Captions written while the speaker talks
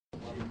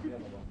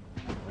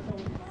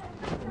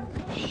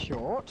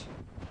Short?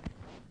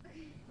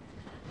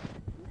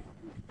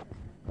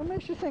 What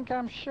makes you think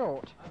I'm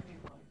short?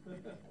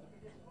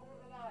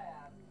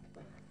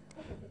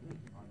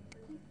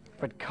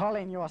 But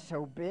Colin, you're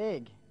so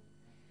big.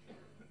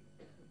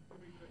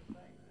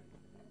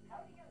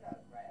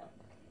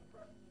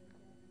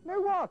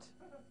 No, what?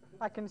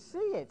 I can see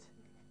it.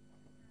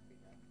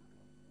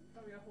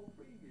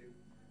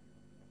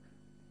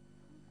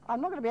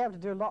 I'm not going to be able to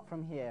do a lot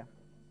from here,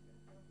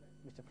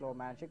 Mr. Floor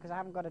Manager, because I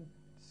haven't got a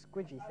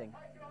squidgy thing.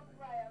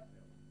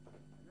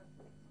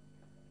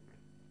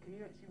 Can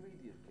you actually read the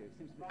cue? It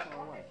seems a bit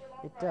far away.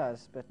 It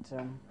does, but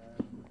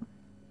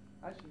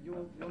Actually,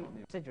 you're not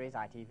near. Subsidiary is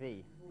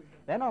ITV.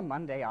 Then on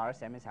Monday,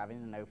 RSM is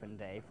having an open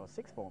day for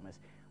sixth formers,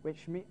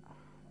 which means...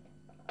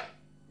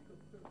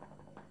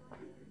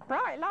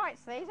 Bright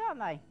lights, these, aren't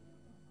they?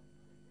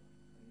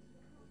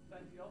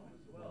 Plenty of them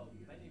as well,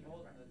 many more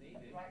than are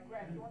needed. Right,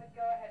 Graham, do you want to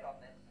go ahead on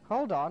this?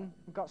 Hold on,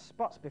 I've got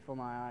spots before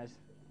my eyes.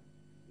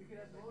 You can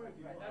have more if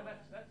you want. No,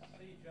 that's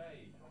CJ.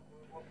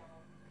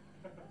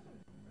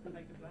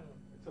 Take a plan.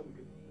 It's on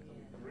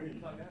green.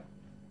 Plug out.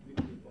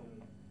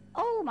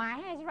 Oh, my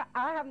hair's right.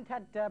 I haven't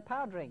had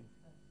powdering.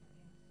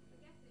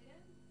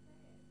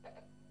 Do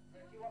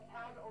you want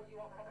powder or do you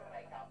want proper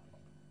makeup?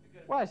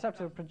 Well, it's up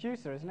to the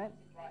producer, isn't it?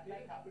 Right,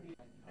 makeup.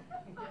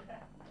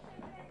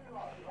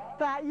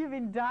 That, you've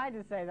been dying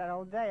to say that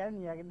all day,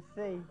 haven't you? I can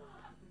see.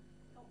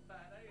 Not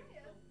bad,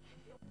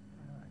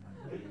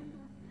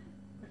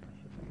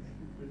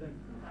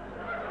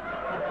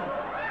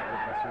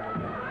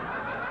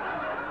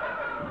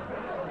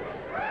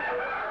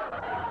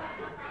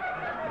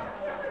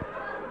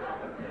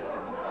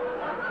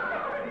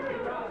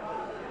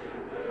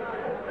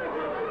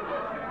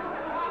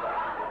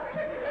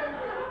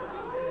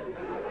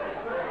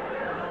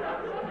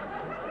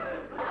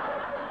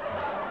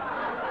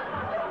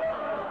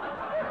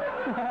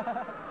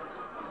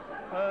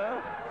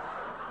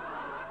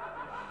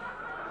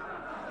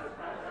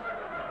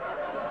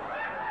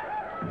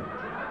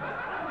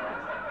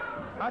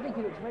 I think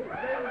it looks very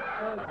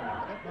urgent.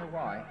 I don't know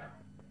why.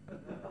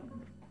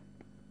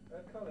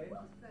 Colin?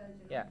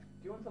 Yeah. Do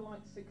you want a light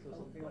 6 or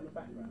something on the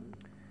background?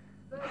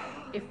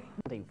 If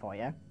thing for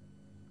you.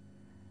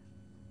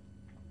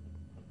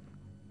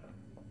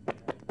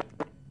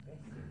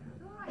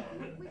 Right,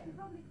 we can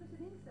probably put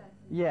an insert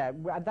in. Yeah,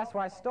 that's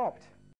why I stopped.